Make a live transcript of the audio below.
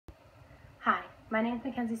My name is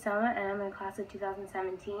Mackenzie Soma, and I'm in the class of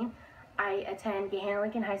 2017. I attend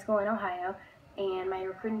Gahanna-Lincoln High School in Ohio, and my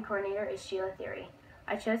recruiting coordinator is Sheila Thiery.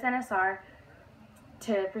 I chose NSR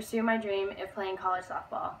to pursue my dream of playing college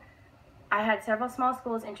softball. I had several small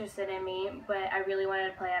schools interested in me, but I really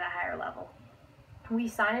wanted to play at a higher level. We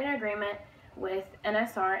signed an agreement with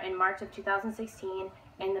NSR in March of 2016,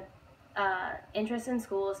 and the interest in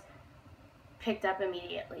schools picked up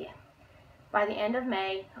immediately. By the end of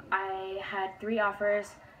May, I had 3 offers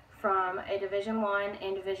from a Division I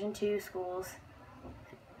and Division II schools,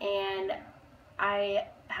 and I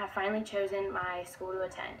have finally chosen my school to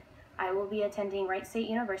attend. I will be attending Wright State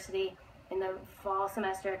University in the fall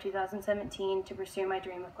semester of 2017 to pursue my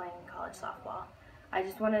dream of playing college softball. I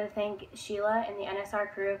just wanted to thank Sheila and the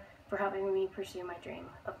NSR crew for helping me pursue my dream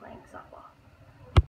of playing softball.